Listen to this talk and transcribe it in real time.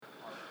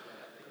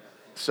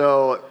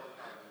So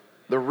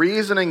the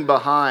reasoning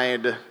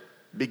behind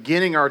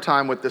beginning our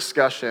time with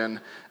discussion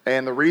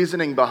and the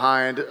reasoning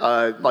behind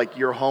like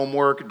your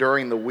homework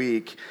during the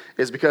week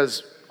is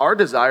because our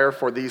desire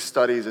for these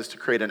studies is to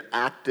create an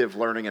active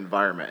learning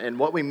environment. And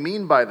what we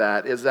mean by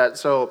that is that,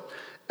 so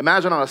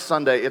imagine on a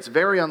Sunday, it's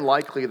very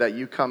unlikely that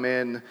you come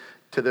in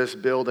to this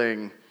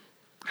building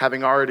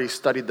having already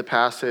studied the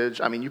passage.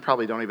 I mean, you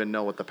probably don't even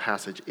know what the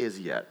passage is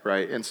yet,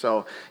 right? And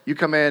so you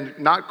come in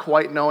not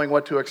quite knowing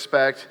what to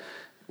expect.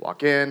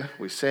 Walk in,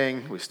 we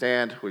sing, we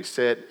stand, we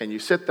sit, and you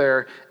sit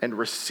there and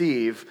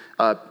receive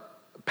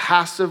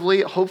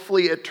passively.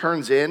 Hopefully it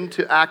turns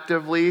into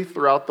actively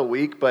throughout the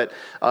week, but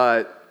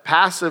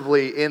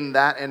passively in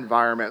that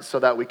environment so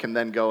that we can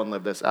then go and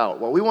live this out.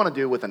 What we want to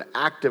do with an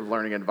active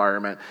learning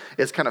environment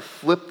is kind of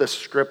flip the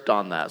script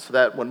on that so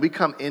that when we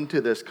come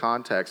into this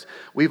context,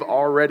 we've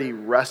already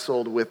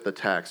wrestled with the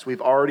text.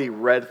 We've already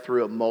read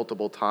through it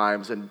multiple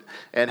times and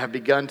have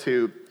begun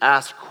to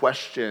ask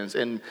questions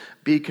and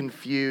be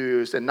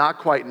confused and not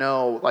quite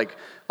know like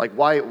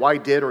why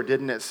did or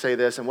didn't it say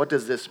this and what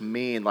does this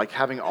mean, like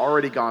having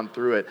already gone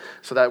through it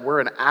so that we're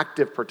an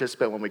active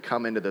participant when we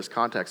come into this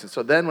context. And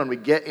so then when we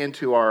get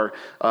into our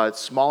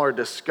smaller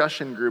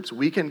discussion groups,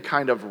 we can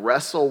kind of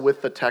wrestle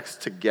with the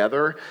text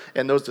together,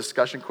 and those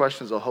discussion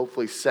questions will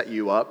hopefully set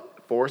you up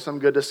for some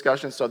good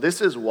discussion. So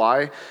this is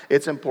why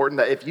it's important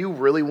that if you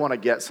really want to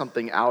get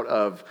something out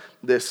of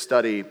this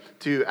study,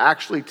 to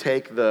actually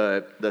take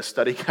the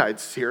study guide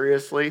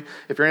seriously.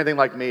 If you're anything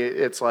like me,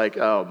 it's like,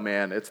 oh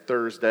man, it's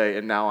Thursday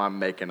and now I'm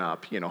making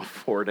up,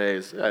 4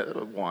 days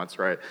at once,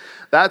 right?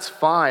 That's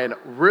fine.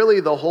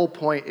 Really, the whole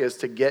point is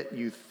to get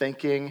you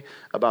thinking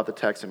about the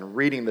text and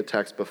reading the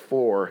text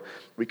before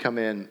we come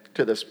in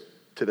to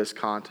this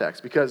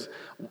context. Because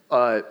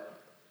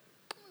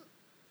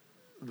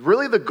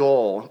really the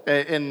goal,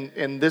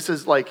 and this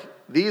is like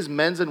these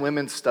men's and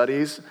women's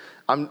studies,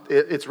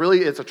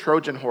 it's a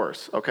Trojan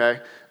horse, okay?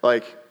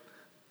 Like,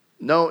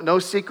 no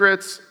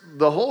secrets.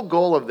 The whole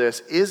goal of this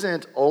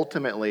isn't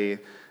ultimately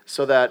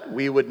so that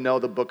we would know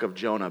the book of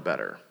Jonah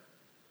better.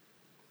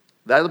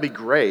 That'll be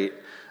great,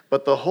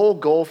 but the whole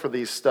goal for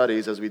these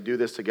studies as we do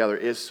this together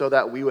is so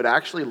that we would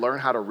actually learn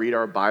how to read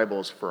our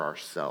Bibles for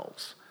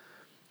ourselves.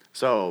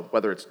 So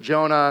whether it's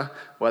Jonah,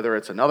 whether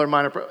it's another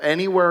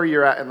anywhere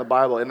you're at in the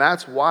Bible, and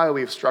that's why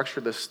we've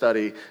structured this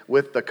study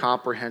with the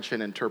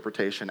comprehension,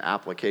 interpretation,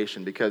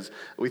 application, because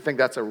we think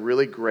that's a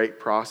really great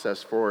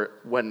process for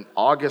when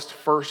August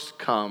 1st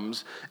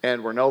comes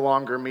and we're no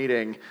longer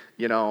meeting,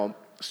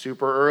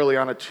 super early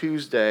on a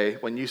Tuesday,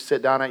 when you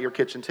sit down at your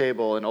kitchen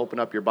table and open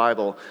up your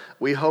Bible.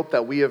 We hope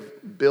that we have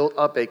built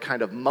up a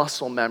kind of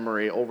muscle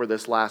memory over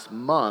this last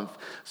month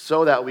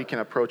so that we can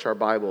approach our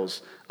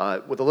Bibles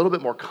with a little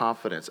bit more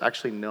confidence,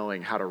 actually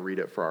knowing how to read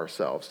it for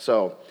ourselves.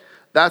 So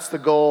that's the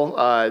goal.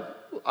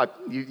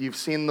 You've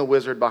seen the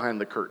wizard behind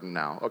the curtain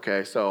now,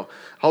 okay? So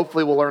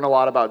hopefully we'll learn a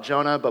lot about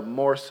Jonah, but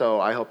more so,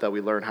 I hope that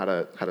we learn how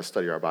to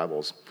study our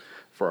Bibles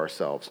for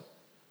ourselves.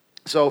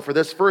 So for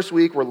this first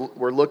week,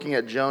 we're looking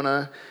at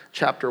Jonah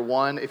chapter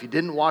 1. If you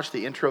didn't watch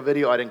the intro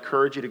video, I'd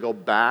encourage you to go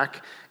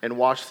back and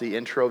watch the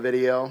intro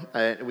video.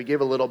 We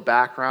gave a little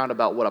background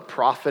about what a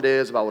prophet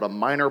is, about what a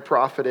minor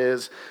prophet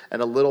is, and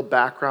a little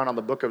background on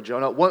the book of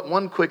Jonah.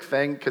 One quick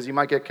thing, because you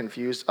might get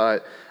confused.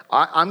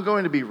 I'm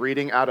going to be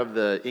reading out of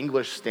the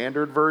English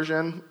Standard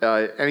Version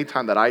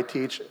anytime that I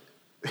teach.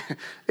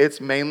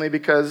 It's mainly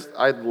because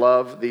I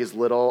love these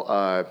little,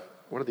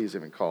 what are these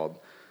even called?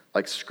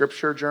 Like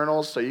scripture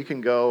journals, so you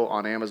can go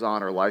on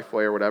Amazon or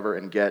Lifeway or whatever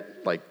and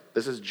get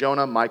this is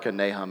Jonah, Micah,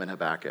 Nahum, and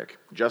Habakkuk,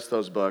 just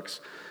those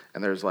books,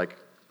 and there's like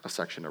a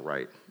section to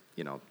write.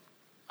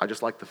 I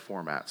just like the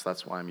formats.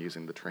 That's why I'm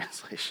using the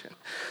translation.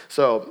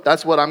 So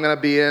that's what I'm going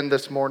to be in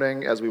this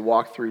morning as we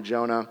walk through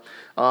Jonah.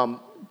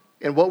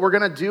 And what we're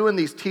going to do in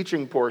these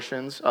teaching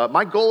portions,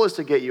 my goal is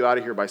to get you out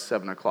of here by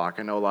 7 o'clock.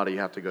 I know a lot of you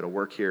have to go to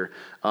work here.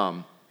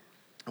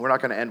 We're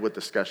not going to end with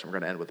discussion. We're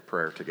going to end with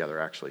prayer together,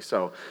 actually.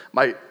 So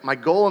my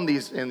goal in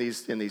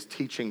these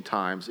teaching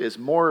times is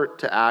more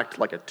to act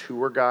like a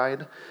tour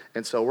guide.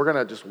 And so we're going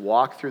to just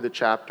walk through the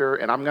chapter,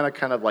 and I'm going to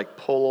kind of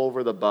pull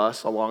over the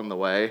bus along the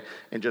way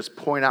and just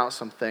point out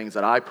some things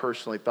that I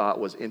personally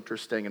thought was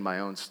interesting in my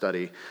own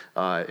study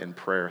in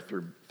prayer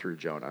through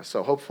Jonah.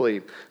 So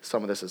hopefully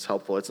some of this is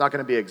helpful. It's not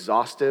going to be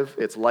exhaustive.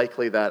 It's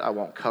likely that I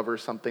won't cover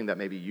something that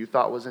maybe you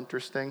thought was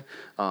interesting,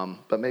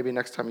 but maybe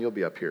next time you'll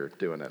be up here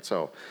doing it.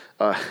 So,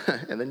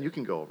 and then you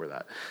can go over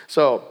that.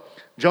 So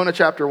Jonah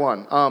chapter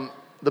 1.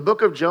 The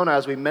book of Jonah,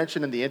 as we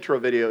mentioned in the intro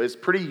video, is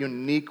pretty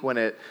unique when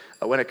it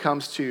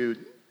comes to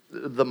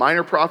the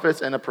minor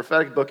prophets and a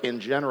prophetic book in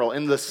general,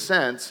 in the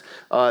sense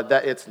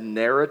that it's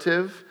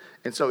narrative.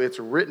 And so it's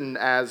written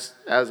as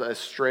a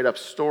straight up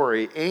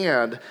story,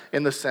 and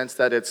in the sense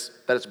that it's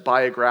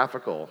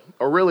biographical,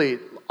 or really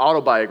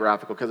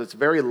autobiographical, because it's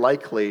very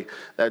likely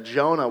that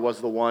Jonah was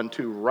the one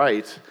to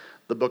write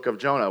the book of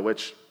Jonah,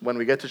 which when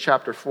we get to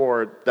chapter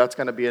 4, that's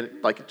going to be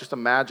just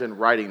imagine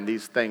writing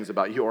these things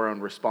about your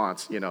own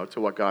response, to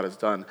what God has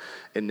done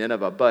in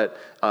Nineveh. But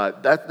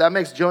that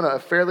makes Jonah a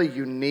fairly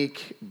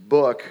unique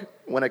book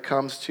when it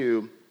comes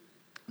to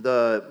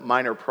the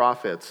minor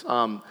prophets.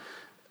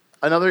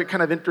 Another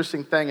kind of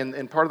interesting thing,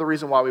 and part of the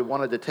reason why we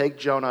wanted to take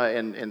Jonah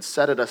and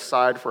set it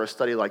aside for a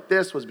study like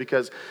this was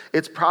because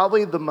it's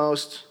probably the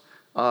most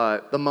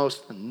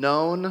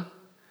known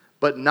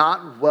but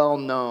not well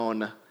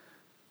known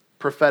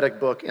prophetic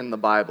book in the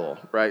Bible,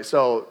 right?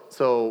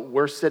 So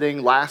we're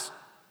sitting last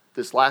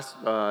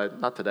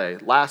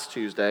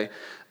Tuesday,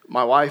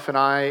 my wife and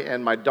I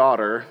and my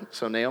daughter,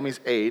 so Naomi's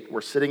 8,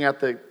 we're sitting at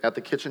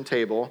the kitchen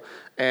table,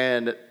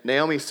 and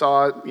Naomi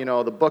saw,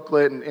 the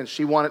booklet, and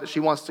she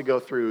wants to go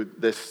through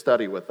this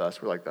study with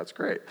us. We're like, that's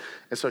great.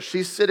 And so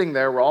she's sitting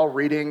there, we're all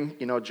reading,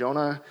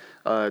 Jonah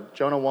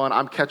 1.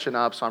 I'm catching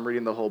up, so I'm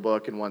reading the whole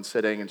book in one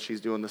sitting, and she's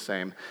doing the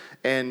same.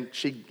 And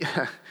she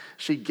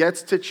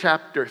gets to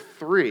chapter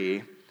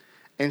 3,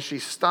 and she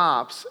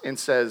stops and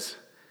says,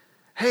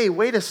 hey,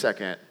 wait a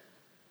second.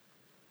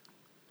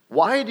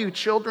 Why do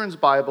children's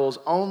Bibles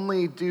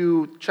only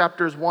do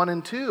chapters 1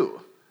 and 2?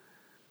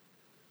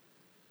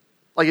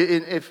 Like,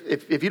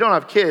 if you don't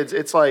have kids,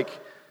 it's like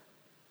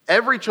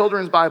every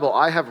children's Bible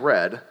I have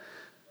read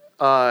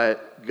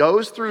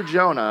goes through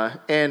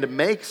Jonah and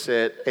makes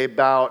it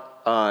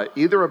about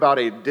either about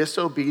a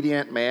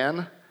disobedient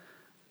man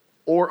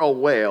or a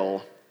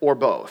whale or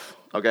both.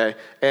 Okay,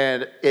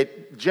 and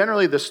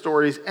generally the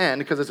stories end,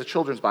 because it's a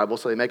children's Bible,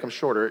 so they make them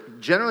shorter.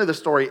 Generally the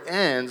story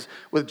ends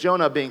with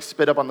Jonah being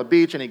spit up on the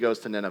beach and he goes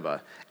to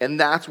Nineveh. And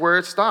that's where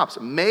it stops.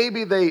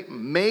 Maybe they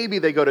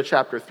go to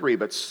chapter 3,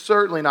 but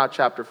certainly not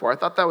chapter 4. I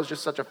thought that was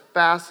just such a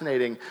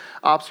fascinating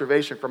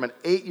observation from an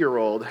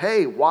 8-year-old.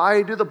 Hey,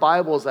 why do the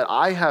Bibles that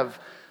I have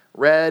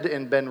read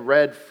and been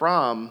read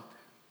from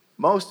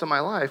most of my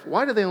life,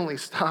 why do they only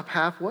stop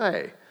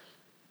halfway?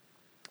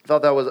 I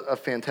thought that was a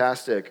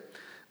fantastic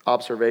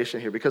observation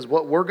here, because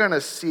what we're going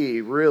to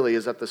see really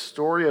is that the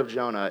story of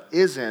Jonah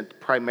isn't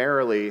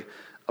primarily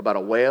about a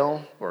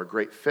whale or a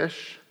great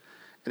fish,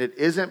 and it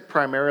isn't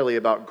primarily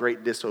about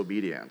great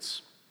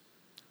disobedience.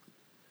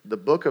 The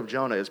book of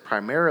Jonah is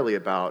primarily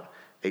about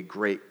a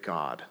great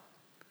God,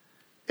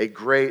 a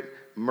great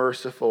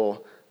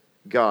merciful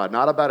God,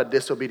 not about a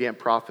disobedient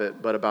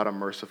prophet, but about a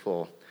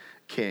merciful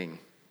king.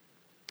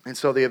 And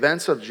so the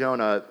events of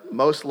Jonah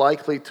most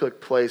likely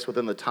took place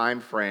within the time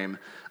frame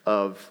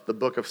of the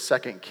book of 2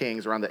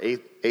 Kings around the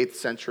 8th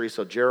century.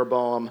 So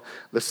Jeroboam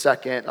the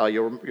second,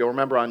 you'll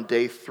remember on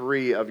day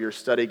 3 of your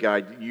study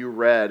guide, you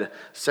read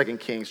 2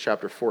 Kings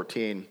chapter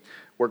 14,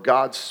 where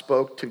God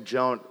spoke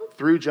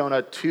through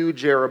Jonah to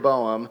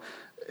Jeroboam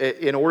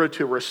in order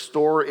to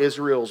restore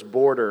Israel's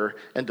border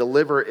and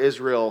deliver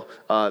Israel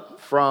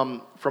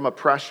from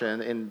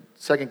oppression. In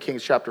 2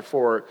 Kings chapter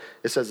 4,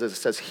 it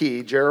says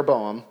he,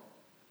 Jeroboam,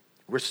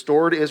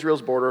 restored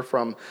Israel's border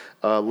from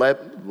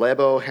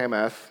Lebo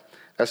Hamath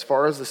as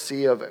far as the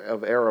sea of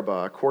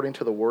Arabah, according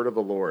to the word of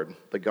the Lord,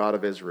 the God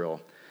of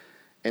Israel,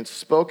 and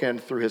spoken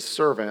through his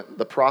servant,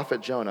 the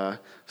prophet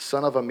Jonah,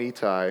 son of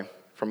Amittai,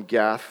 from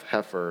Gath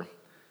Hepher.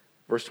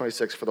 Verse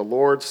 26, for the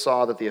Lord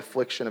saw that the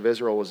affliction of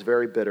Israel was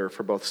very bitter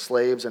for both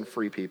slaves and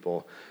free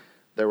people.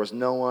 There was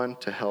no one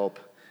to help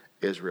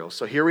Israel.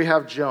 So here we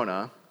have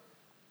Jonah,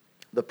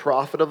 the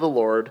prophet of the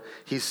Lord.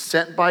 He's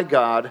sent by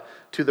God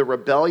to the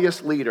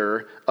rebellious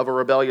leader of a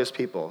rebellious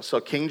people.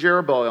 So King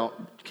Jeroboam,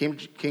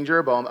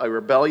 a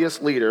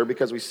rebellious leader,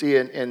 because we see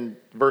in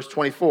verse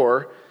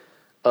 24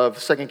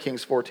 of 2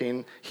 Kings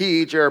 14,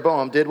 he,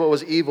 Jeroboam, did what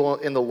was evil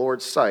in the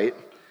Lord's sight.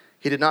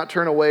 He did not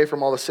turn away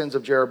from all the sins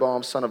of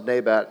Jeroboam, son of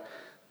Nebat,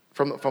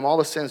 from all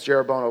the sins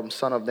Jeroboam,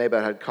 son of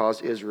Nebat, had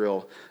caused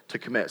Israel to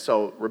commit.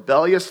 So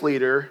rebellious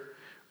leader,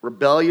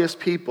 rebellious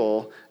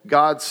people.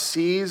 God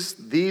sees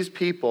these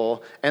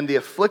people and the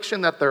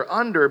affliction that they're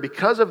under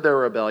because of their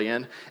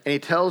rebellion, and he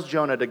tells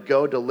Jonah to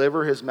go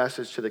deliver his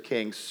message to the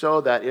king so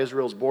that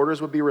Israel's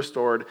borders would be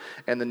restored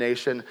and the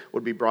nation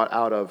would be brought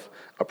out of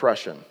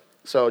oppression.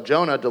 So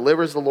Jonah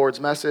delivers the Lord's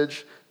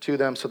message to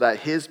them so that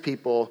his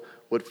people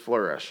would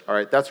flourish. All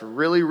right, that's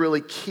really,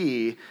 really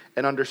key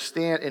in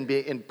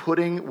in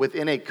putting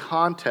within a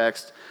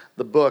context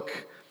the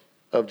book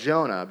of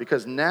Jonah,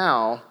 because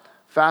now,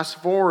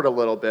 fast forward a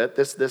little bit,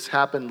 this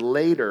happened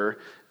later.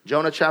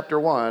 Jonah chapter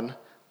 1,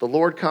 the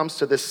Lord comes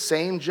to this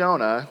same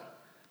Jonah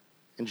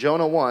in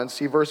Jonah 1,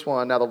 see verse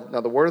 1. Now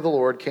the word of the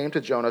Lord came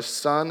to Jonah,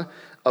 son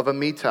of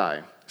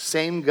Amittai,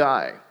 same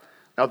guy.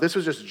 Now if this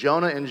was just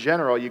Jonah in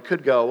general, you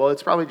could go, well,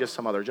 it's probably just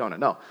some other Jonah.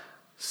 No,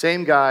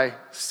 same guy,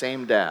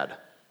 same dad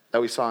that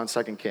we saw in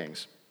 2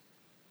 Kings.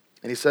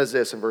 And he says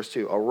this in verse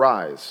 2,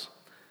 arise,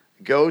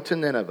 go to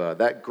Nineveh,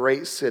 that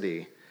great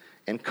city,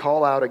 and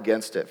call out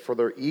against it, for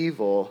their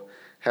evil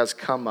has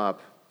come up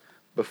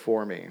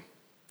before me.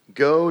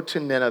 Go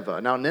to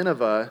Nineveh. Now,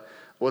 Nineveh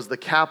was the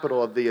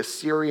capital of the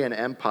Assyrian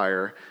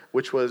Empire,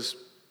 which was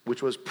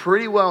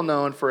pretty well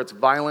known for its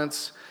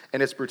violence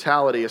and its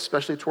brutality,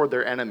 especially toward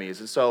their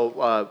enemies. And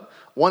so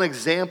one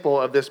example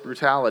of this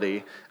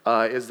brutality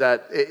is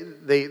that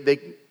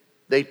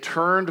they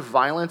turned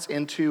violence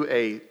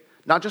into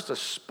not just a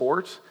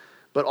sport,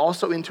 but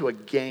also into a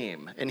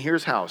game. And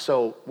here's how.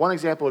 So one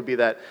example would be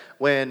that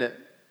when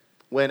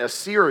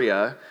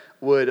Assyria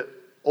would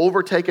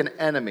overtake an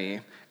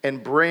enemy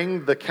and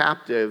bring the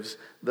captives,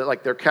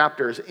 their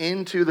captors,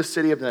 into the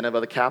city of Nineveh,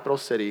 the capital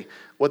city,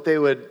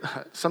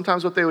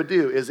 sometimes what they would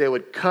do is they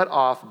would cut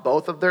off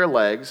both of their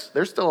legs.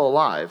 They're still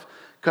alive.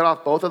 Cut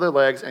off both of their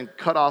legs and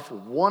cut off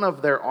one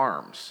of their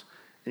arms.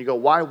 And you go,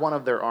 why one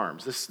of their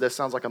arms? This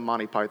sounds like a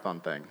Monty Python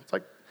thing. It's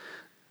like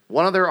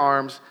one of their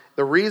arms.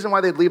 The reason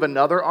why they'd leave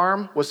another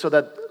arm was so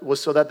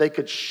that they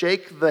could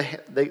shake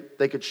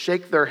they could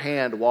shake their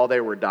hand while they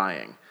were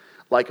dying,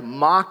 like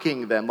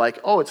mocking them, like,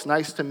 oh, it's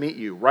nice to meet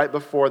you, right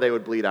before they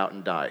would bleed out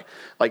and die.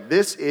 Like,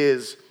 this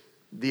is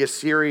the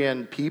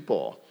Assyrian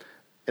people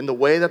in the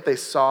way that they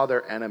saw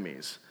their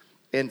enemies,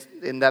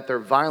 in that their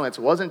violence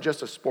wasn't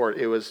just a sport,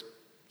 it was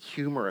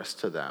humorous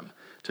to them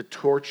to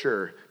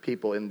torture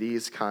people in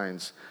these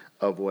kinds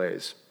of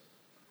ways.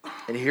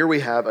 And here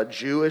we have a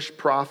Jewish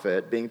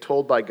prophet being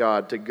told by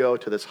God to go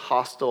to this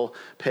hostile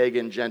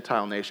pagan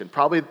Gentile nation.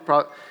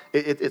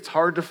 It's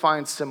hard to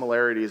find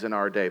similarities in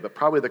our day, but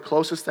probably the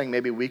closest thing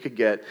maybe we could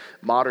get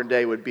modern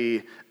day would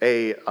be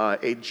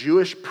a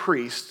Jewish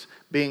priest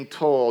being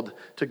told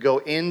to go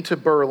into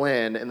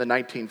Berlin in the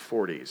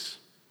 1940s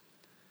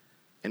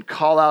and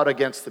call out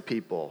against the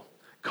people,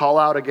 call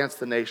out against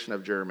the nation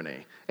of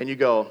Germany. And you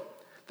go,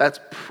 that's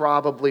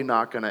probably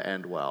not going to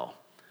end well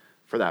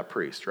for that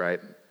priest, right?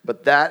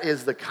 But that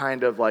is the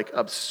kind of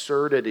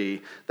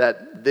absurdity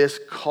that this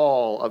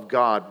call of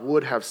God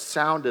would have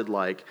sounded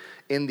like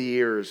in the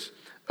ears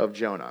of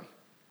Jonah.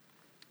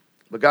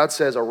 But God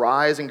says,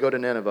 arise and go to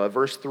Nineveh,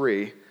 verse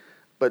 3.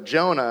 But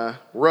Jonah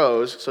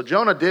rose. So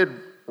Jonah did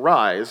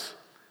rise,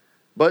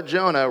 but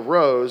Jonah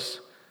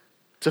rose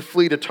to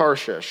flee to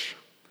Tarshish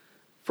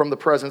from the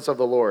presence of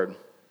the Lord.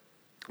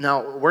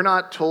 Now, we're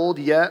not told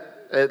yet,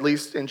 at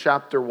least in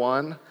chapter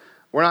 1,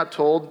 we're not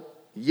told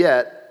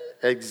yet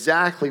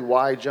exactly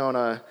why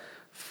Jonah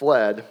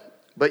fled,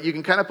 but you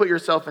can kind of put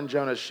yourself in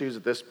Jonah's shoes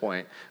at this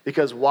point,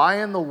 because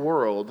why in the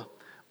world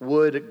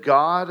would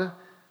God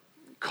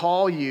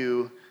call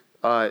you,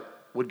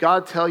 would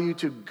God tell you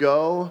to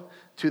go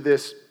to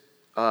this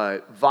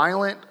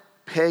violent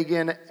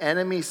pagan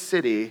enemy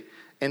city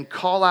and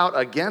call out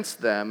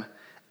against them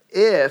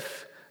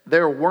if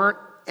there weren't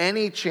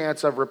any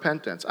chance of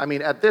repentance? I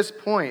mean, at this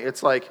point,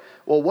 it's like,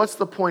 well, what's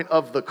the point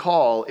of the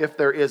call if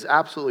there is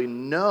absolutely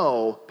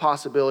no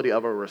possibility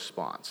of a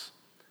response?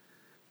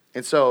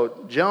 And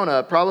so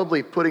Jonah,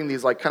 probably putting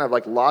these kind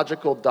of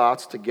logical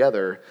dots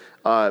together,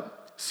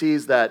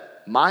 sees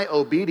that my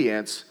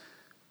obedience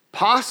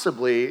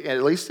possibly,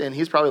 at least, and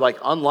he's probably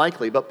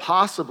unlikely, but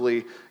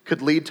possibly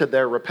could lead to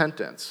their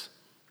repentance.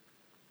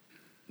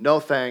 No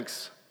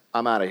thanks,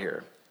 I'm out of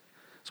here.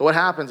 So what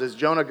happens is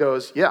Jonah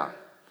goes, yeah.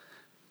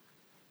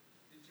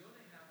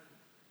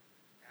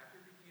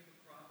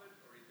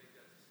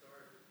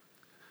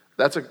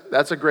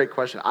 That's a great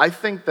question. I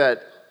think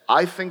that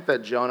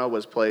Jonah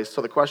was placed.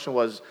 So the question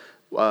was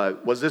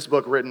this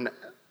book written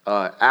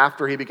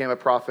after he became a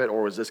prophet,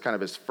 or was this kind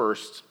of his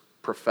first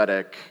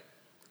prophetic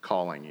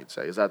calling, you'd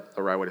say? Is that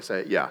the right way to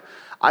say it? Yeah.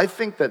 I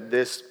think that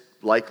this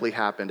likely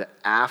happened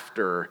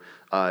after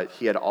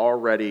he had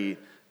already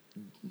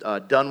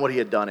done what he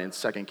had done in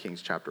 2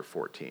 Kings chapter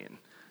 14.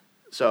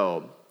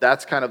 So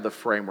that's kind of the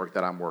framework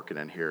that I'm working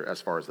in here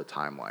as far as the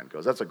timeline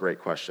goes. That's a great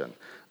question.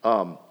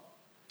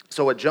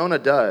 So what Jonah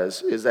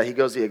does is that he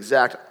goes the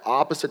exact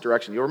opposite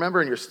direction. You'll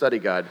remember in your study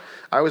guide,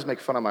 I always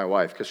make fun of my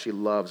wife because she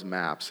loves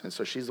maps, and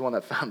so she's the one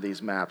that found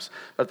these maps.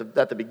 But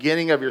at the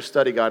beginning of your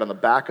study guide, on the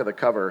back of the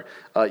cover,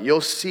 you'll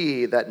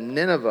see that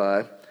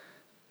Nineveh,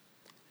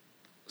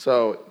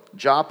 so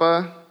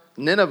Joppa,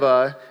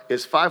 Nineveh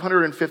is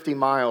 550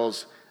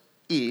 miles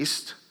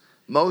east,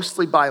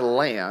 mostly by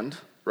land,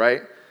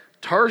 right?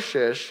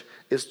 Tarshish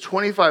is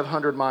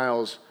 2,500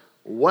 miles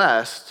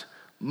west,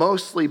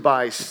 mostly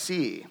by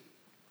sea.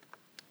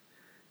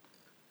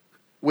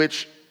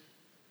 Which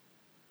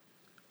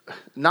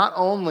not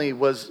only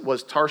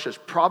was Tarshish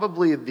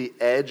probably the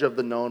edge of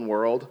the known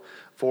world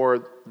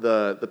for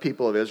the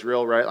people of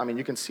Israel, right? I mean,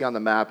 you can see on the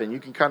map, and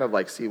you can kind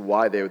of see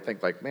why they would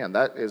think man,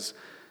 that is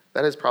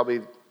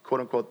probably,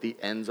 quote unquote, the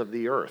ends of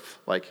the earth,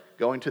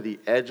 going to the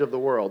edge of the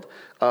world.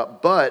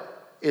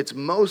 But it's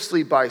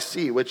mostly by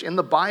sea, which in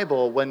the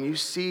Bible, when we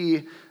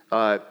see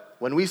the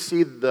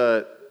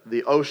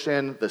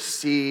ocean, the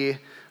sea,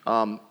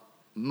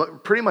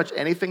 pretty much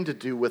anything to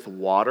do with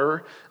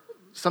water,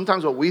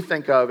 sometimes what we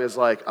think of is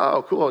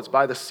oh, cool, it's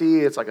by the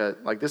sea, it's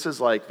this is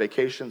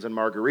vacations and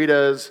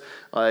margaritas,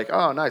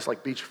 oh, nice,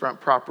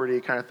 beachfront property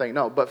kind of thing.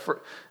 No, but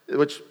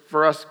which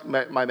for us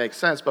might make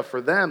sense, but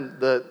for them,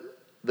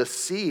 the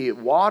sea,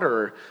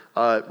 water,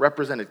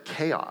 represented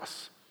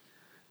chaos.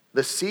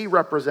 The sea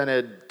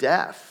represented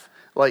death.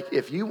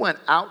 If you went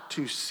out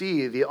to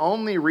sea, the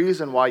only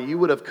reason why you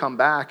would have come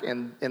back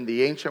in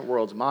the ancient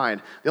world's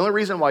mind, the only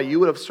reason why you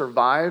would have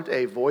survived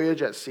a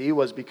voyage at sea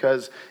was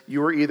because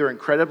you were either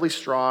incredibly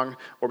strong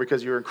or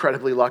because you were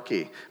incredibly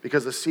lucky.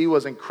 Because the sea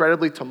was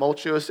incredibly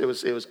tumultuous, it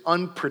was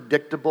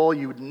unpredictable,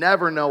 you would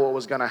never know what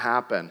was going to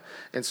happen.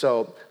 And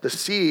so the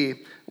sea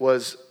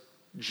was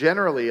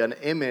generally an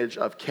image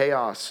of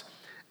chaos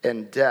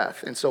and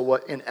death. And so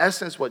in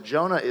essence, what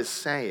Jonah is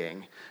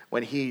saying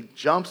when he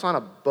jumps on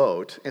a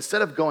boat,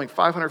 instead of going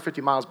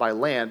 550 miles by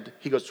land,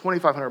 he goes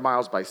 2,500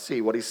 miles by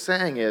sea. What he's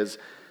saying is,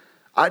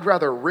 I'd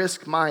rather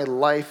risk my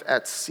life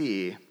at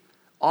sea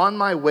on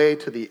my way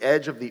to the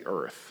edge of the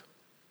earth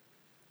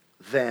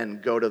than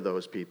go to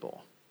those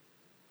people.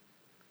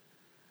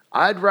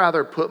 I'd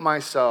rather put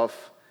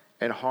myself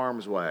in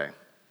harm's way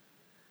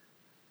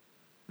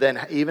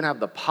than even have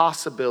the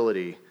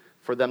possibility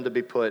for them to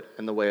be put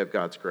in the way of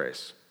God's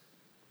grace.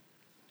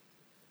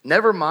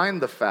 Never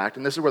mind the fact,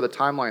 and this is where the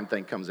timeline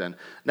thing comes in,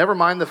 never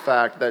mind the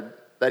fact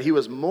that he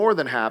was more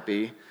than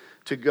happy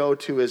to go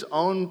to his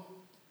own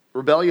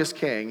rebellious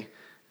king,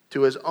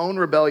 to his own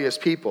rebellious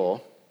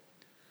people,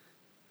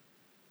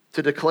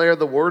 to declare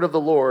the word of the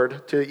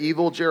Lord to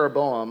evil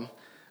Jeroboam,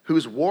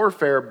 whose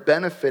warfare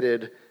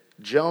benefited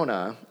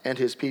Jonah and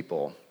his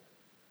people.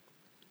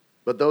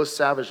 But those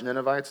savage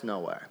Ninevites, no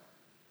way.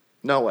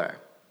 No way.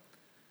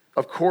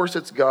 Of course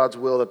it's God's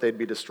will that they'd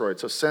be destroyed.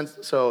 So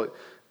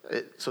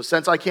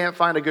since I can't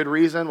find a good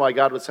reason why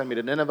God would send me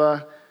to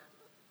Nineveh,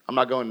 I'm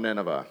not going to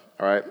Nineveh,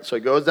 all right? So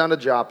he goes down to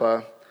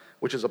Joppa,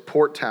 which is a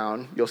port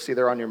town. You'll see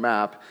there on your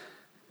map.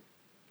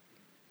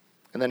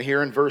 And then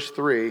here in verse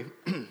 3,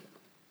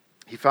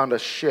 he found a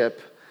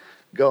ship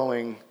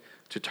going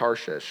to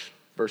Tarshish.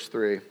 Verse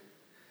 3.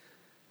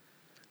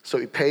 So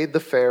he paid the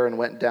fare and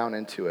went down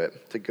into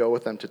it to go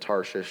with them to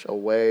Tarshish,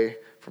 away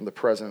from the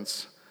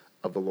presence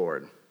of the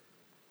Lord.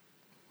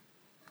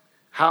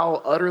 How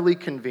utterly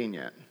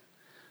convenient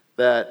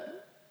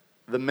that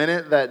the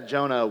minute that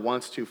Jonah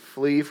wants to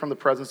flee from the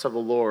presence of the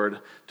Lord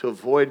to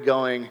avoid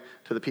going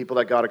to the people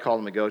that God had called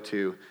him to go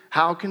to,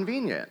 how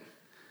convenient.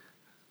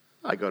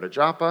 I go to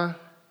Joppa,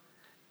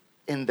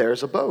 and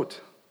there's a boat.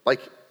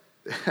 Like,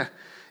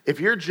 if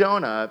you're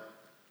Jonah,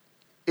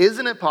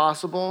 isn't it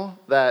possible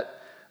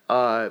that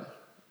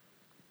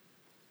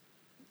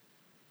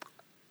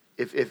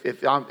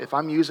if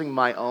I'm using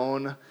my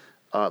own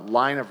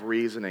line of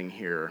reasoning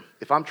here,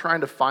 if I'm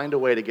trying to find a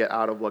way to get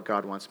out of what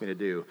God wants me to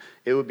do,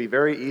 it would be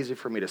very easy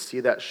for me to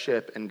see that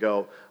ship and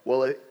go,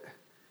 well,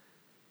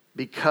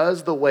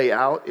 because the way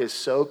out is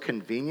so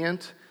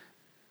convenient,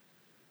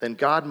 then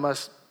God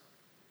must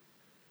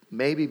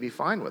maybe be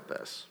fine with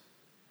this.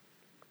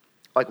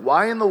 Like,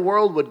 why in the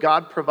world would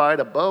God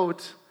provide a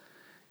boat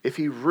if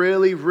he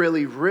really,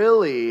 really,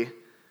 really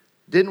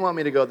didn't want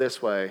me to go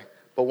this way,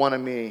 but wanted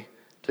me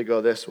to go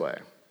this way?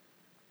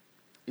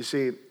 You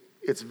see,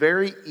 it's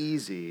very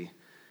easy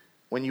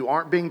when you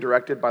aren't being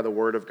directed by the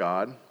Word of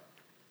God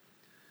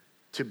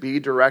to be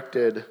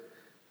directed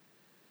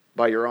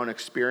by your own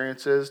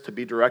experiences, to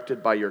be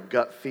directed by your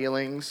gut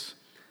feelings,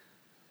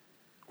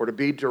 or to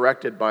be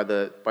directed by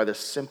the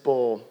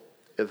simple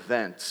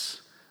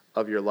events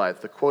of your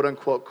life, the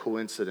quote-unquote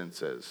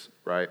coincidences,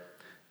 right?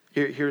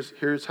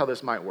 Here's how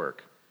this might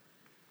work.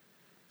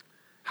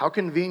 How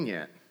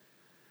convenient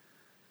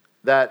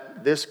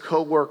that this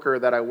coworker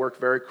that I work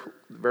very,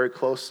 very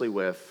closely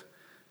with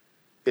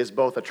is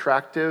both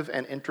attractive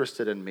and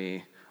interested in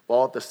me,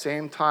 while at the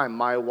same time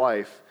my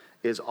wife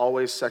is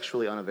always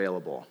sexually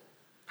unavailable.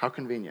 How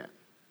convenient.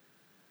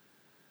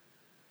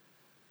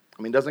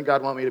 I mean, doesn't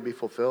God want me to be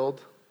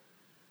fulfilled?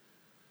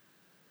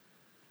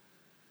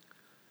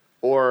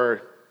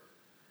 Or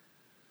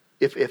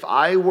if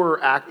I were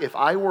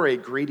a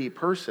greedy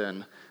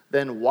person,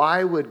 then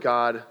why would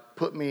God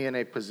put me in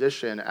a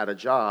position at a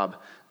job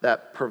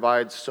that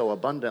provides so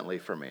abundantly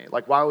for me?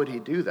 Like, why would he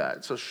do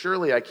that? So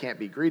surely I can't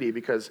be greedy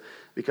because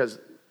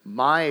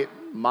my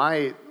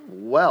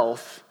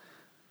wealth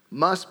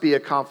must be a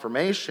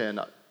confirmation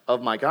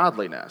of my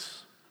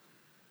godliness.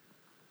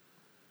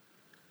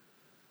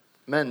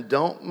 Men,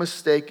 don't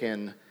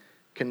mistaken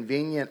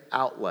convenient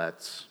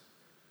outlets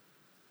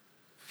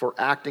for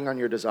acting on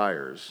your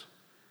desires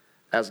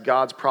as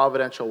God's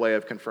providential way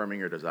of confirming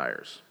your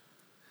desires.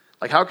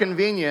 Like, how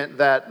convenient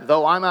that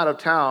though I'm out of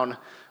town,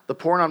 the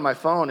porn on my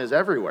phone is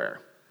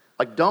everywhere.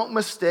 Like, don't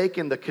mistake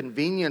the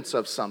convenience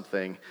of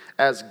something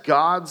as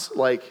God's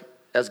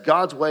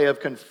way of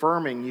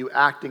confirming you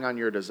acting on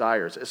your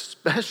desires,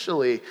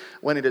 especially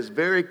when it is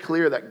very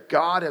clear that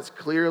God has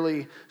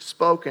clearly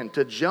spoken.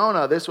 To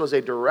Jonah, this was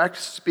a direct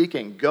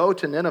speaking, go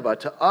to Nineveh.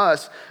 To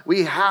us,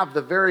 we have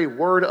the very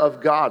word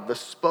of God, the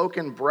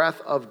spoken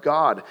breath of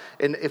God.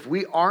 And if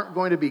we aren't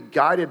going to be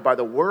guided by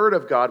the word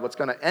of God, what's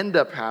going to end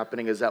up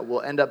happening is that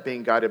we'll end up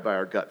being guided by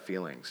our gut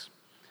feelings.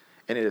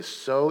 And it is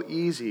so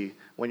easy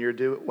when you're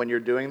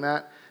doing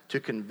that to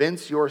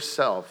convince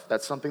yourself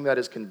that something that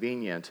is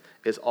convenient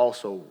is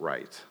also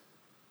right.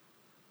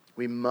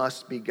 We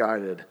must be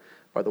guided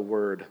by the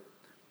word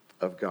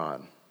of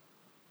God.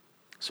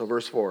 So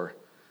verse 4.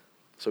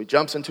 So he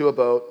jumps into a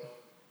boat.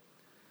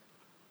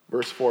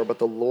 Verse 4, but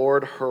the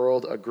Lord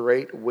hurled a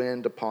great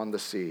wind upon the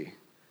sea,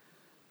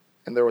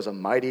 and there was a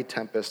mighty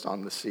tempest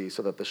on the sea,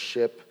 so that the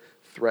ship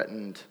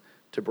threatened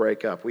to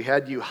break up. We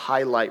had you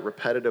highlight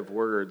repetitive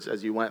words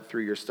as you went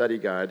through your study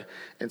guide,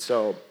 and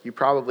so you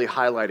probably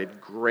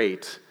highlighted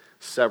great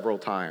several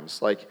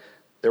times. Like,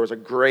 there was a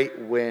great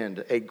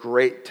wind, a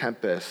great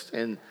tempest,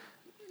 and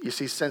You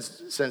see,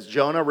 since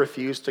Jonah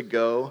refused to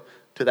go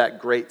to that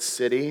great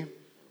city,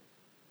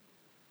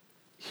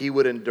 he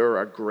would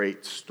endure a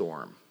great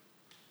storm.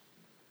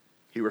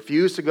 He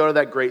refused to go to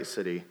that great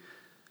city,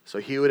 so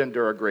he would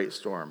endure a great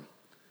storm.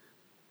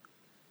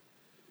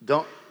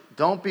 Don't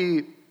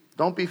be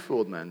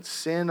fooled, men.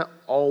 Sin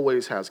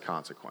always has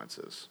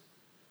consequences.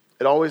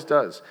 It always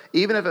does.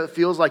 Even if it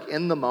feels like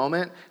in the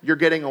moment you're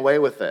getting away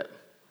with it.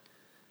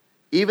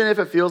 Even if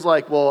it feels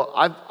like, well,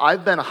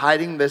 I've been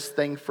hiding this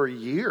thing for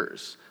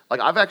years. Like,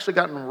 I've actually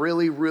gotten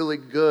really, really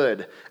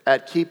good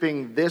at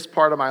keeping this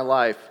part of my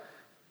life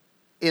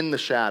in the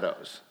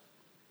shadows.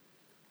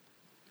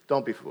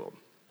 Don't be fooled.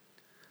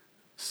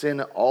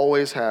 Sin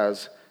always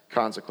has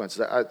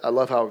consequences. I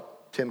love how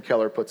Tim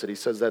Keller puts it. He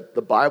says that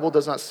the Bible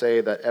does not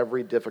say that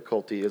every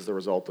difficulty is the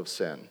result of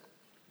sin,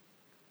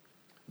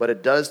 but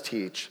it does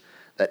teach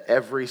that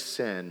every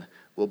sin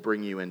will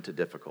bring you into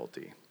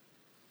difficulty.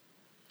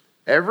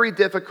 Every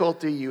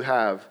difficulty you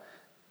have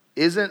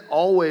isn't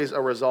always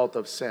a result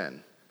of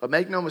sin. But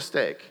make no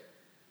mistake,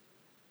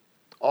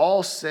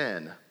 all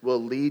sin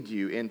will lead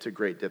you into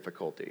great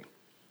difficulty.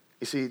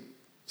 You see,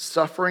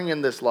 suffering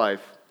in this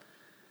life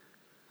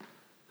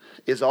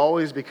is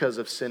always because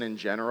of sin in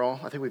general.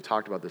 I think we've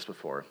talked about this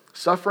before.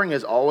 Suffering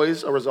is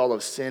always a result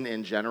of sin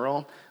in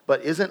general,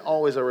 but isn't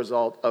always a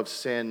result of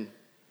sin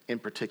in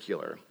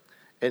particular.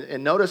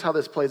 And notice how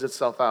this plays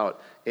itself out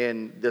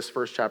in this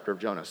first chapter of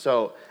Jonah.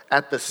 So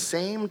at the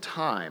same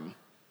time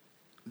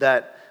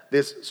that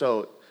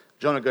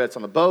Jonah gets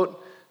on the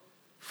boat,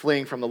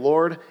 fleeing from the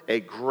Lord, a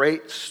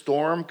great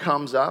storm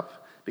comes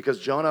up because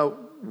Jonah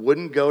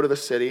wouldn't go to the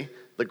city.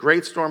 The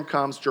great storm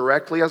comes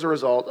directly as a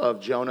result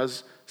of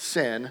Jonah's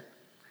sin.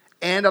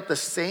 And at the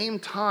same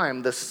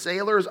time, the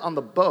sailors on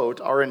the boat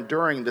are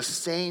enduring the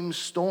same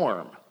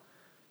storm.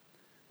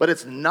 But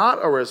it's not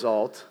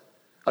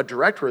a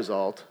direct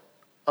result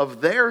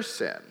of their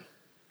sin.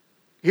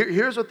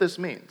 Here's what this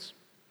means.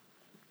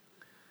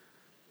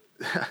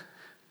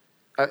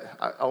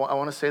 I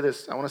want to say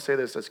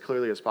this as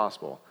clearly as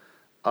possible.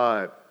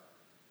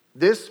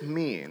 This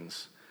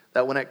means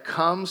that when it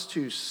comes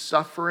to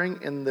suffering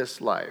in this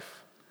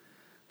life,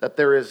 that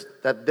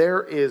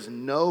there is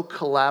no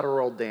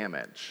collateral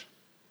damage.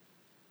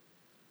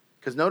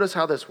 Because notice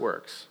how this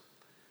works.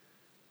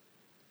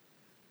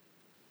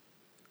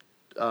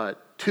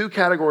 Two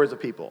categories of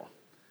people.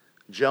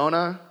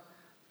 Jonah,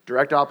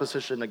 direct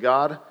opposition to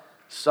God,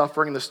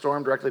 suffering the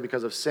storm directly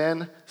because of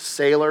sin.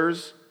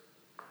 Sailors,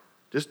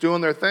 just doing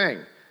their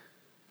thing,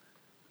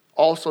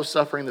 also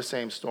suffering the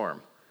same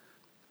storm.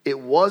 It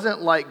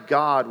wasn't like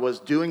God was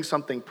doing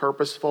something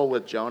purposeful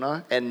with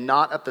Jonah and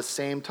not at the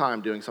same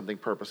time doing something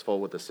purposeful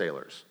with the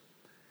sailors.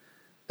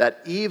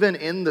 That even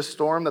in the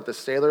storm that the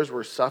sailors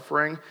were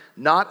suffering,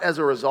 not as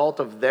a result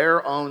of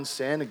their own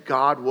sin,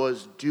 God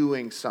was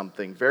doing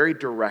something very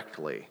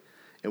directly.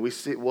 And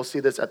we'll see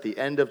this at the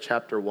end of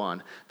chapter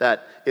 1,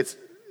 that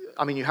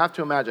you have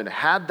to imagine,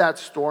 had that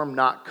storm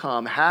not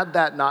come, had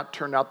that not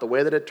turned out the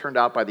way that it turned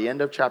out by the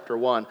end of chapter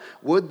 1,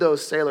 would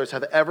those sailors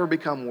have ever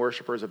become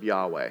worshipers of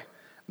Yahweh?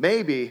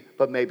 Maybe,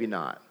 but maybe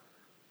not.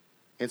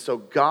 And so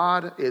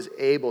God is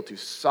able to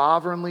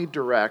sovereignly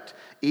direct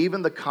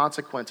even the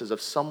consequences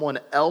of someone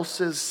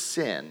else's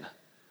sin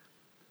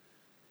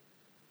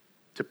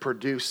to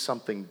produce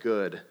something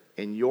good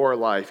in your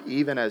life,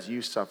 even as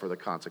you suffer the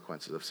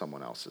consequences of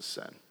someone else's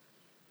sin.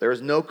 There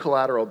is no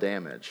collateral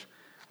damage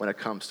when it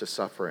comes to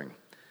suffering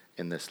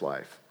in this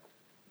life.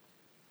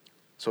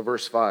 So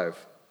verses 5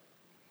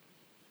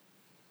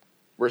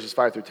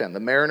 through 10. The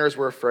mariners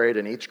were afraid,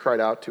 and each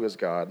cried out to his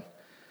God.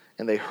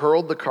 And they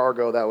hurled the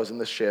cargo that was in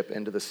the ship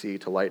into the sea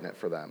to lighten it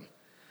for them.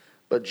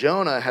 But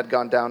Jonah had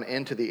gone down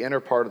into the inner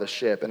part of the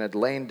ship and had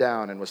lain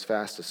down and was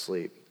fast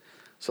asleep.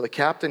 So the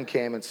captain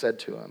came and said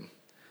to him,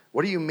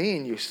 "What do you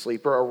mean, you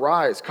sleeper?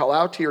 Arise, call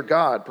out to your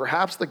God.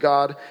 Perhaps the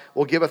God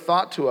will give a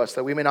thought to us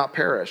that we may not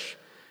perish."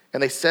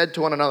 And they said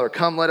to one another,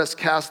 "Come, let us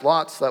cast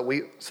lots so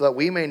that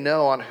we may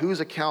know on whose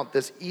account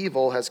this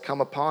evil has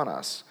come upon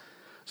us."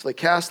 So they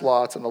cast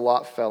lots, and the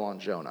lot fell on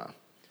Jonah.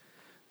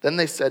 Then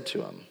they said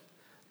to him,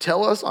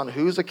 "Tell us on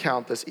whose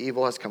account this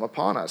evil has come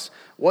upon us.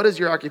 What is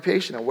your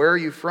occupation, and where are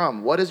you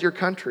from? What is your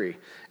country,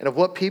 and of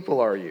what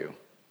people are you?"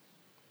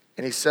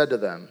 And he said to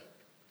them,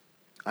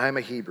 "I am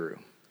a Hebrew,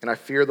 and I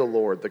fear the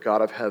Lord, the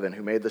God of heaven,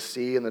 who made the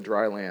sea and the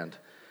dry land."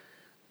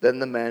 Then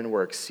the men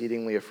were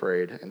exceedingly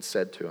afraid and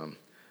said to him,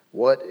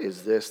 "What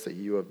is this that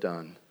you have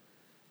done?"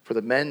 For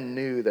the men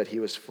knew that he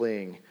was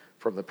fleeing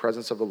from the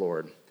presence of the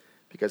Lord,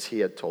 because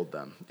he had told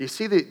them. Do you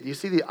see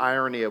the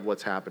irony of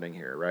what's happening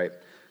here, right?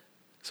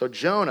 So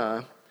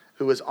Jonah,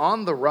 who is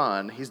on the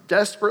run, he's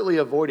desperately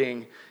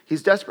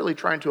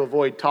trying to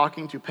avoid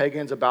talking to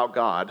pagans about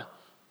God,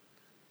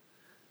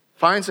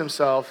 finds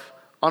himself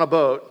on a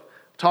boat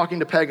talking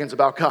to pagans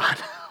about God.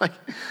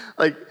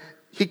 like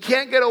he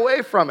can't get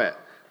away from it.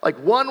 Like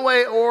one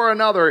way or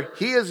another,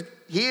 he is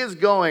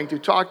going to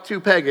talk to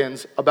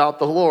pagans about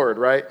the Lord,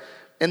 right?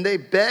 And they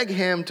beg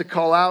him to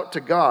call out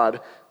to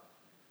God,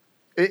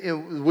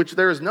 which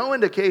there is no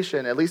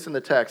indication, at least in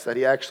the text, that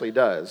he actually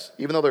does,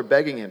 even though they're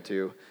begging him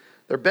to,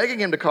 They're begging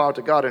him to call out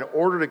to God in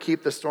order to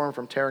keep the storm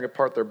from tearing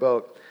apart their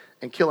boat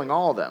and killing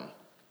all of them.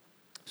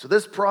 So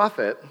this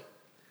prophet,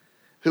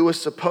 who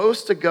was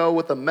supposed to go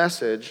with a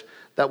message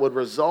that would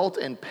result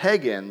in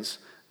pagans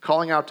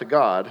calling out to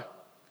God,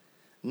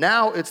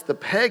 now it's the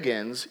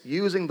pagans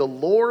using the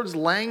Lord's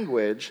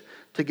language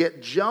to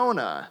get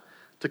Jonah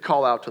to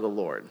call out to the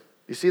Lord.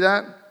 You see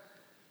that?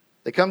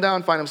 They come down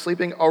and find him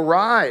sleeping.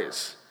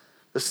 Arise.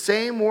 The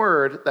same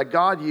word that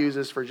God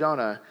uses for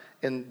Jonah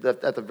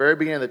at the very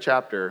beginning of the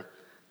chapter.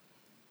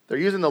 They're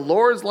using the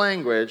Lord's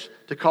language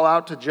to call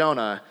out to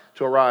Jonah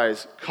to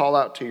arise, call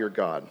out to your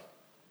God.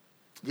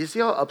 Do you see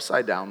how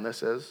upside down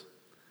this is?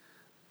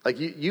 Like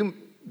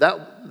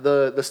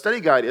the study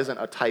guide isn't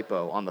a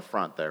typo on the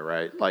front there,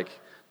 right? Like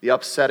the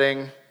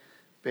upsetting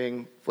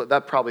being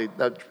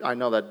I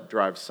know that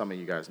drives some of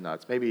you guys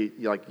nuts. Maybe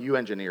like you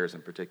engineers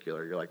in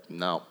particular, you're like,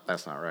 no,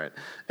 that's not right.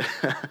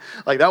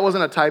 Like that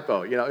wasn't a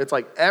typo. It's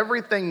like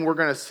everything we're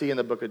going to see in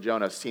the book of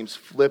Jonah seems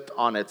flipped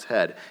on its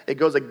head. It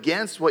goes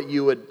against what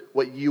you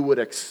would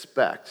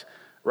expect,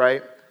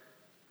 right?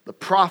 The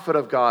prophet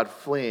of God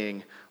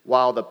fleeing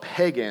while the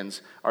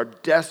pagans are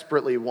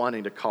desperately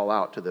wanting to call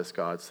out to this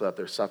God so that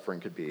their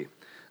suffering could be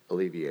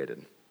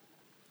alleviated.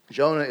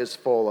 Jonah is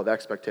full of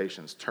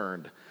expectations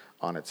turned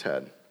on its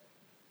head.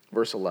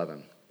 Verse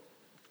 11.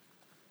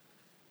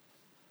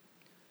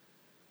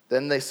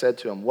 Then they said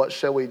to him, "What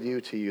shall we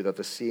do to you that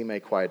the sea may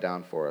quiet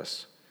down for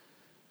us?"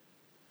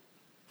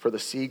 For the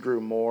sea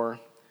grew more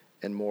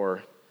and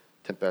more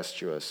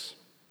tempestuous.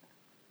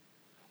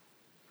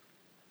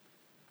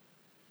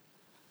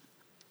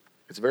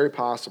 It's very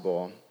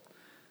possible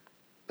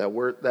that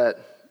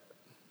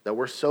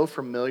we're so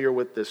familiar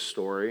with this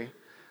story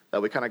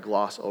that we kind of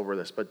gloss over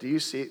this. But do you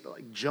see,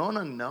 like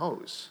Jonah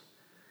knows.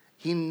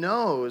 He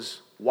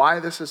knows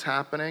why this is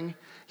happening.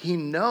 He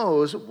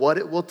knows what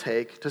it will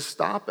take to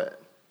stop it.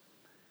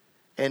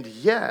 And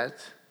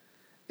yet,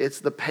 it's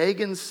the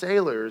pagan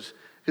sailors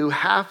who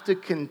have to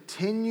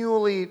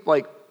continually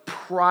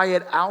pry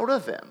it out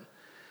of him.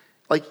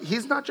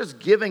 He's not just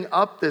giving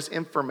up this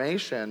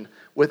information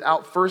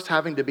without first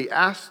having to be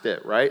asked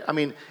it, right? I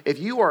mean, if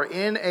you are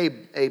in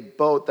a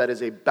boat that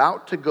is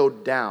about to go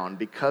down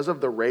because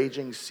of the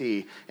raging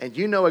sea, and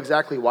you know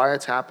exactly why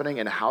it's happening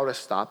and how to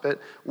stop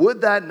it,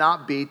 would that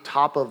not be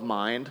top of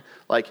mind?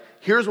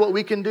 Here's what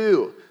we can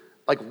do.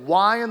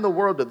 Why in the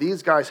world do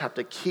these guys have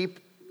to keep,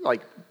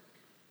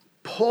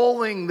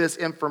 pulling this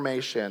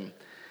information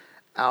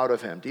out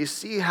of him? Do you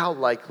see how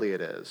likely it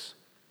is?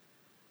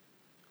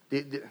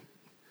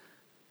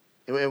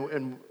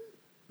 And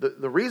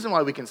the reason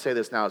why we can say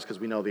this now is because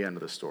we know the end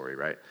of the story,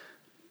 right?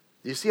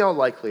 Do you see how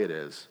likely it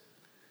is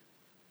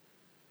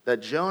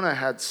that Jonah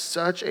had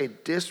such a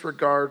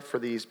disregard for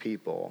these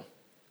people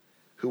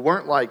who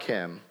weren't like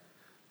him,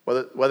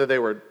 whether they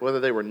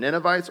were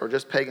Ninevites or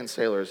just pagan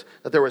sailors,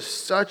 that there was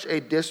such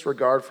a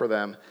disregard for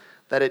them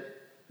that it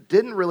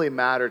didn't really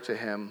matter to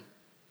him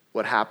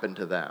what happened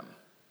to them.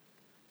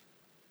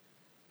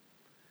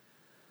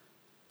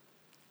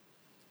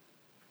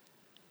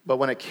 But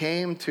when it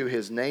came to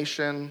his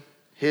nation,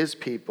 his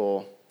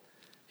people,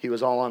 he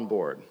was all on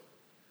board.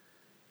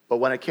 But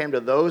when it came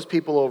to those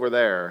people over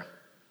there,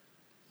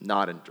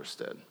 not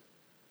interested.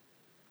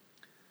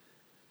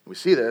 We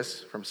see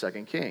this from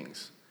 2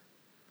 Kings.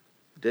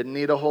 Didn't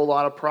need a whole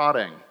lot of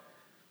prodding.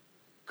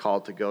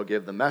 Called to go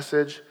give the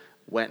message,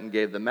 went and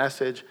gave the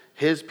message.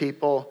 His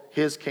people,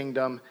 his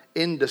kingdom,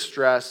 in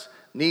distress,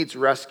 needs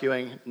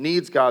rescuing,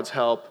 needs God's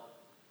help,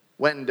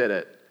 went and did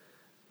it.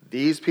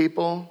 These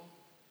people,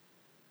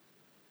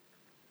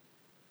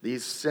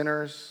 these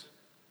sinners,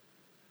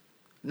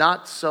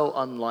 not so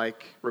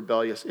unlike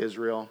rebellious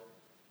Israel,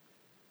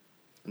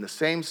 in the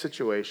same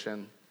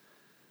situation.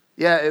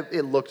 Yeah,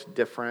 it looked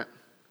different.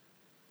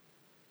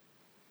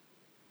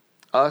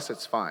 Us,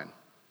 it's fine.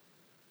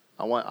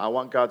 I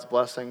want God's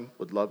blessing,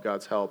 would love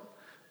God's help.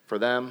 For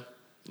them,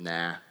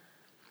 nah.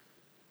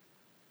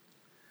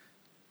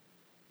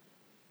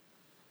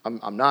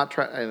 I'm not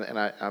trying, and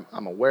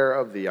I'm aware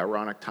of the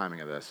ironic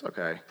timing of this,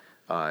 okay?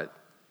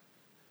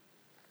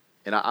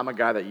 And I'm a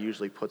guy that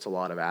usually puts a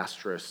lot of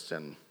asterisks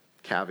and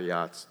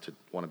caveats to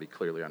want to be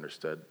clearly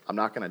understood. I'm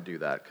not going to do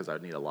that because I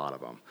need a lot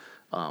of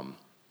them.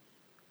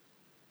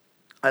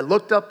 I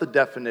looked up the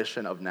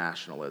definition of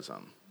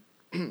nationalism,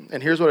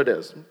 and here's what it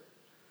is.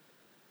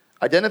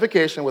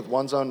 Identification with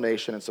one's own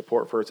nation and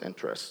support for its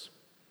interests.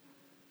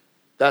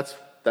 That's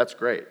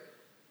great.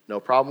 No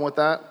problem with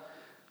that.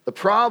 The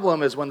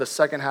problem is when the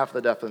second half of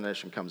the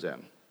definition comes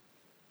in.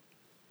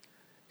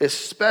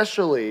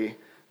 Especially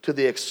to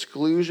the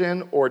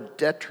exclusion or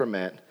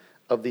detriment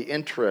of the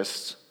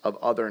interests of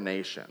other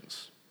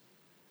nations.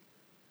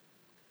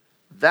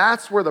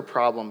 That's where the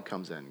problem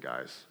comes in,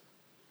 guys.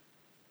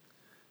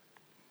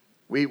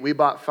 We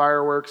bought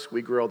fireworks,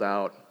 we grilled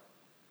out.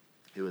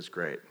 It was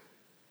great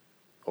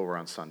over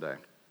on Sunday.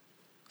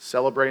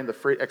 Celebrating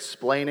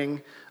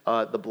explaining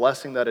the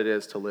blessing that it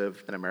is to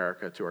live in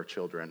America to our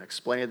children,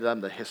 explaining to them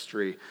the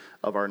history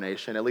of our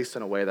nation, at least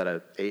in a way that an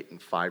 8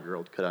 and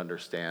 5-year-old could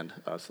understand,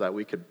 so that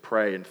we could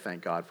pray and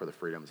thank God for the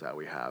freedoms that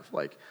we have.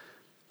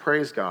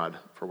 praise God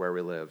for where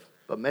we live.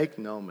 But make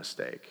no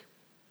mistake,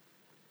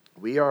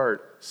 we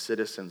are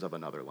citizens of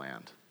another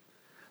land.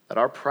 That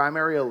our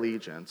primary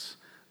allegiance,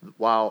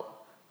 while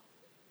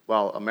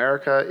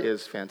America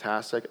is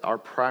fantastic, our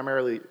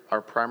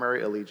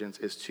primary allegiance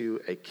is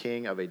to a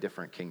king of a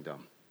different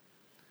kingdom.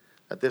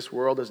 That this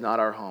world is not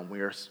our home.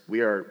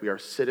 We are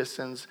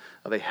citizens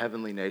of a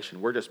heavenly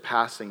nation. We're just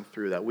passing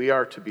through. That we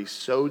are to be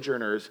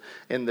sojourners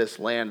in this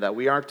land. That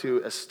we aren't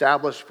to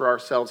establish for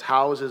ourselves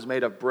houses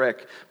made of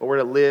brick, but we're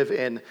to live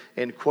in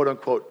quote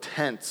unquote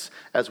tents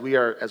as we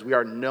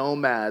are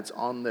nomads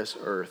on this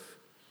earth.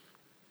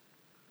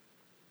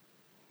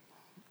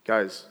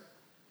 Guys,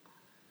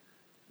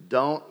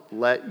 don't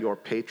let your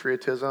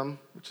patriotism,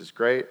 which is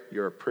great,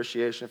 your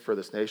appreciation for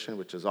this nation,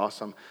 which is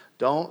awesome,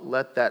 don't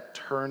let that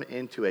turn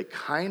into a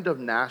kind of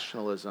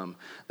nationalism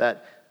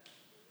that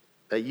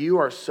you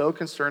are so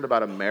concerned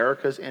about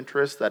America's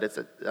interests that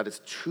it's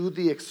to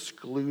the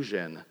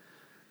exclusion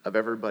of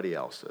everybody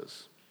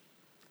else's.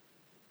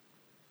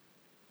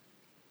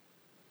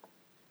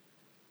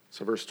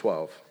 So verse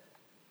 12.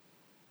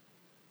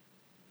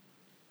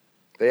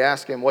 They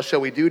ask him, what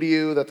shall we do to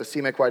you that the sea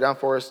may quiet down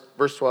for us?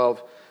 Verse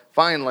 12.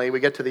 Finally, we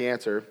get to the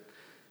answer.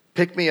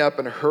 Pick me up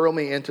and hurl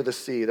me into the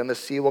sea. Then the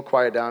sea will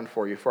quiet down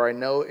for you. For I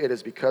know it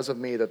is because of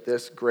me that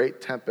this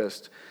great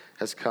tempest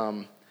has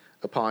come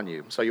upon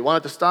you. So you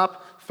want it to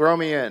stop? Throw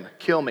me in.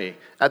 Kill me.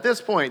 At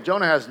this point,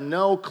 Jonah has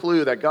no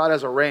clue that God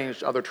has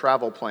arranged other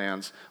travel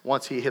plans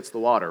once he hits the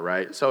water,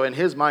 right? So in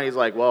his mind, he's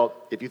like, well,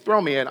 if you throw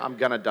me in, I'm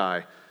going to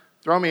die.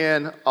 Throw me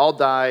in. I'll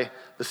die.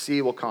 The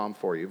sea will calm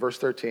for you. Verse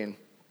 13.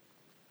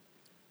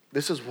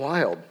 This is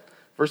wild.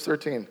 Verse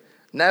 13.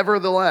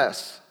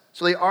 Nevertheless.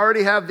 So they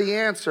already have the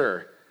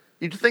answer.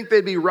 You'd think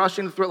they'd be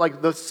rushing through it.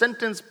 Like the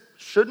sentence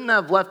shouldn't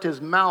have left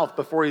his mouth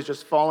before he's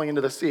just falling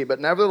into the sea. But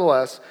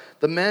nevertheless,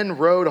 the men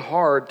rowed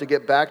hard to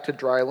get back to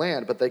dry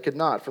land, but they could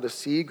not, for the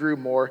sea grew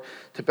more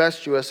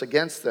tempestuous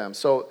against them.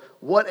 So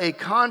what a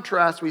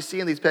contrast we see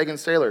in these pagan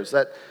sailors,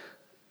 that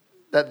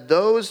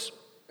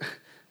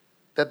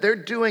they're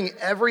doing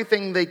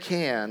everything they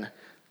can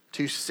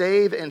to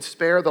save and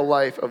spare the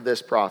life of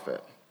this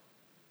prophet,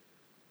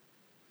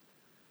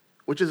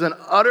 which is an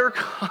utter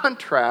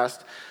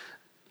contrast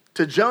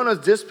to Jonah's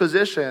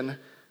disposition,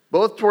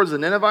 both towards the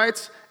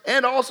Ninevites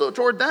and also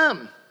toward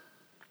them.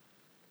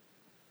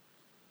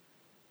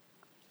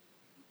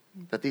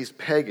 That these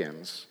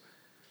pagans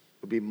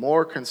would be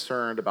more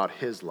concerned about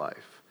his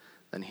life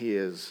than he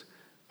is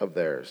of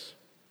theirs.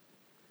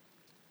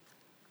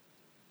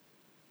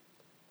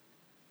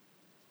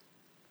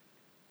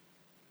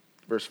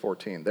 Verse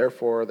 14,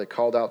 therefore they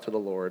called out to the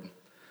Lord,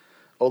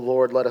 O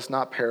Lord, let us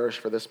not perish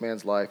for this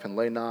man's life, and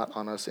lay not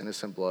on us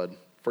innocent blood.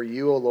 For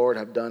you, O Lord,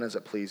 have done as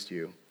it pleased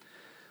you.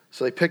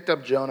 So they picked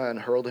up Jonah and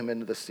hurled him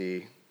into the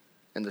sea,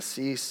 and the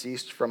sea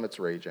ceased from its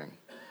raging.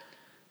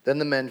 Then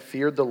the men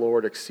feared the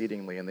Lord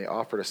exceedingly, and they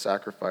offered a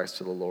sacrifice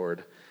to the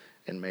Lord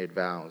and made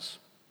vows.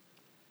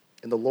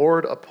 And the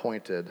Lord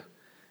appointed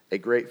a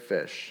great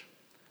fish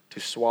to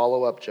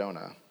swallow up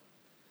Jonah.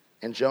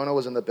 And Jonah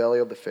was in the belly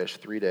of the fish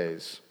 3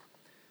 days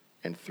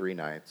and 3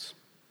 nights.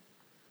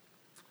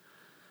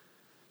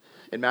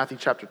 In Matthew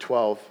chapter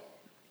 12,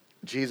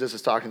 Jesus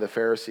is talking to the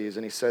Pharisees,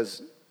 and he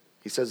says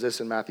this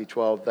in Matthew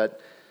 12,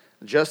 that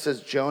just as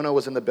Jonah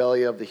was in the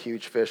belly of the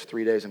huge fish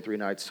 3 days and 3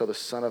 nights, so the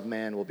Son of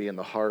Man will be in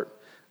the heart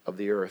of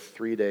the earth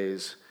 3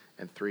 days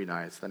and 3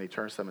 nights. Then he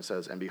turns to them and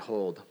says, and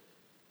behold,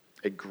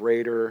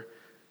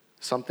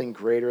 something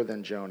greater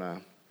than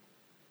Jonah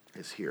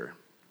is here.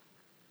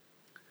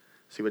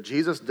 See, what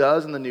Jesus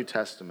does in the New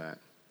Testament,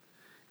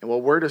 and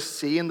what we're to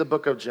see in the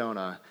book of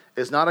Jonah,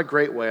 is not a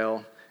great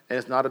whale, and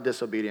it's not a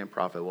disobedient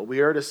prophet. What we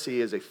are to see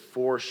is a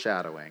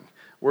foreshadowing.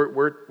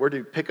 We're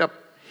to pick up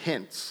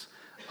hints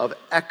of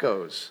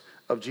echoes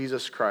of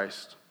Jesus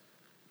Christ.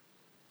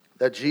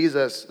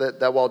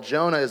 That while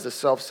Jonah is the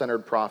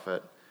self-centered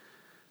prophet,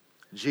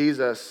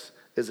 Jesus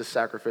is the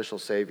sacrificial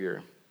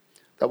Savior.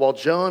 That while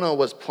Jonah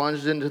was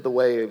plunged into the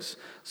waves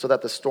so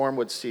that the storm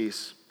would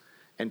cease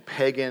and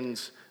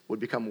pagans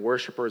would become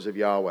worshipers of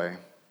Yahweh,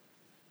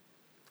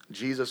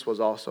 Jesus was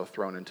also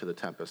thrown into the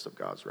tempest of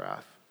God's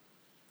wrath,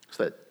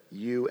 so that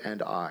you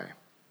and I,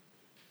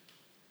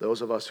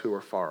 those of us who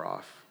are far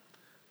off,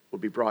 would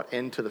be brought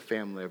into the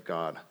family of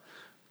God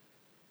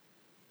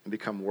and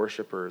become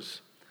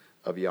worshipers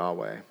of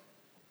Yahweh.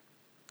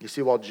 You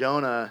see, while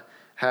Jonah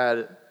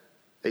had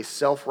a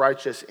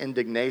self-righteous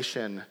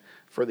indignation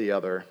for the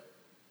other,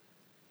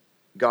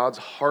 God's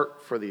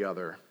heart for the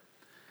other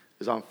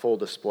is on full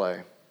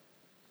display.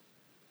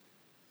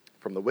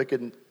 From the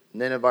wicked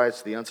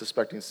Ninevites, the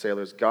unsuspecting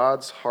sailors,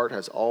 God's heart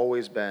has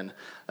always been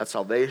that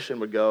salvation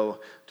would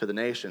go to the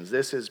nations.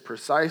 This is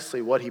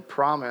precisely what he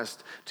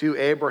promised to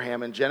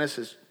Abraham in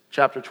Genesis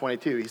chapter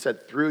 22. He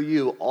said, through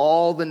you,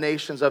 all the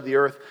nations of the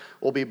earth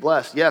will be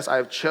blessed. Yes, I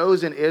have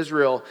chosen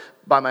Israel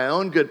by my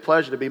own good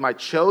pleasure to be my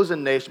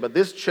chosen nation, but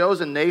this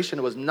chosen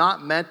nation was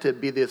not meant to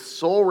be the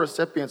sole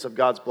recipients of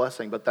God's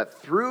blessing, but that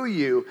through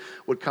you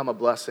would come a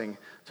blessing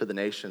to the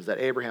nations, that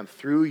Abraham,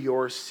 through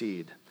your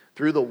seed,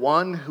 through the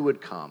one who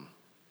would come,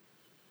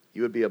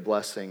 You would be a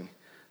blessing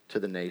to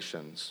the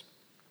nations,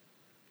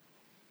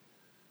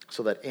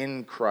 so that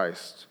in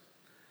Christ,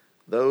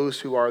 those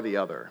who are the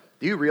other,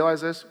 do you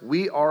realize this?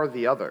 We are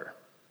the other.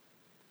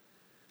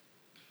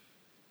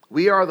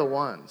 We are the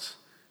ones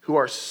who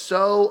are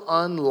so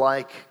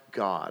unlike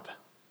God,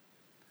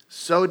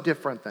 so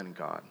different than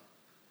God.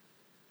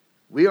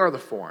 We are the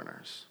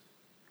foreigners.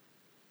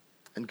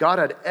 And God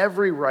had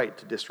every right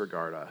to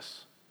disregard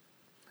us,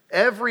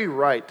 every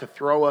right to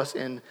throw us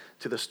into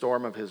the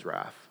storm of his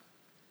wrath.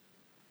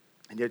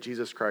 And yet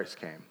Jesus Christ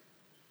came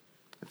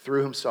and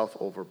threw himself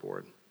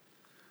overboard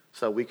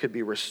so that we could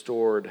be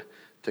restored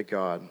to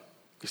God.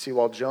 You see,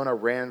 while Jonah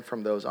ran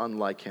from those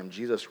unlike him,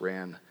 Jesus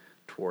ran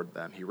toward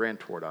them. He ran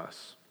toward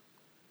us.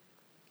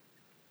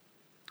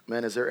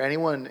 Man, is there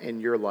anyone in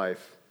your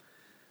life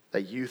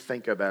that you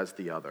think of as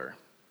the other?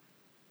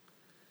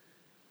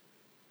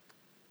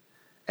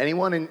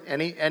 Anyone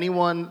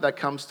that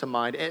comes to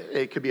mind?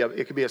 It could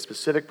be a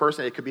specific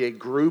person. It could be a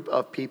group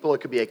of people.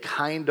 It could be a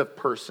kind of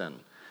person,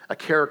 a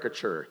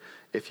caricature,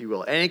 if you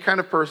will. Any kind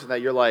of person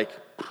that you're like,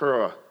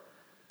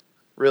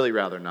 really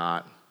rather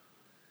not.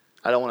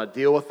 I don't want to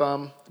deal with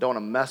them. I don't want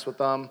to mess with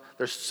them.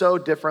 They're so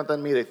different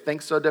than me. They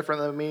think so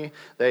different than me.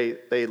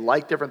 They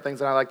like different things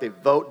than I like. They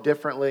vote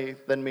differently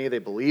than me. They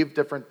believe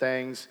different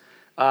things.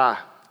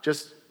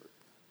 Just,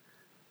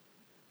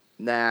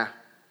 nah.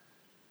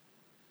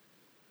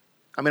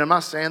 I mean, I'm not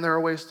saying they're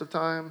a waste of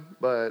time,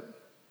 but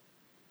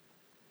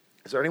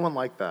is there anyone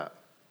like that?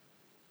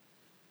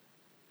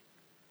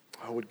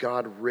 Oh, would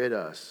God rid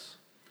us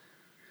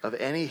of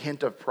any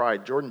hint of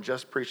pride? Jordan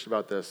just preached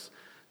about this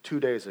 2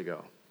 days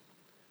ago.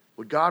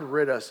 Would God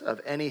rid us of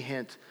any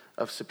hint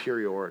of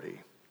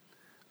superiority,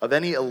 of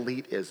any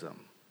elitism,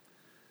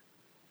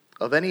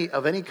 of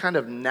any kind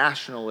of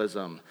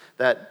nationalism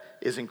that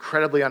is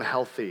incredibly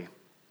unhealthy?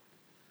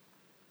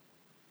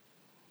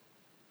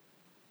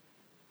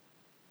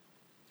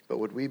 But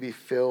would we be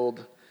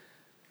filled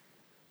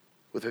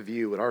with a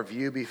view? Would our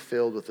view be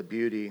filled with the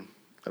beauty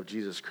of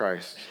Jesus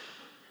Christ,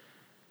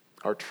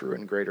 our true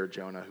and greater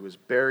Jonah, who was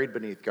buried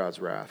beneath God's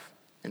wrath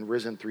and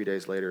risen 3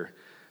 days later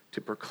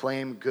to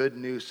proclaim good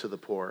news to the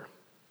poor,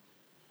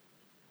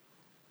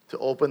 to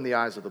open the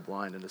eyes of the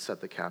blind and to set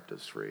the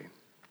captives free?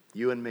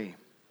 You and me,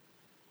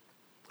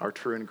 our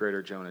true and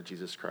greater Jonah,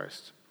 Jesus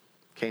Christ,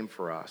 came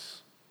for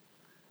us,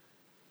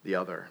 the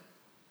other.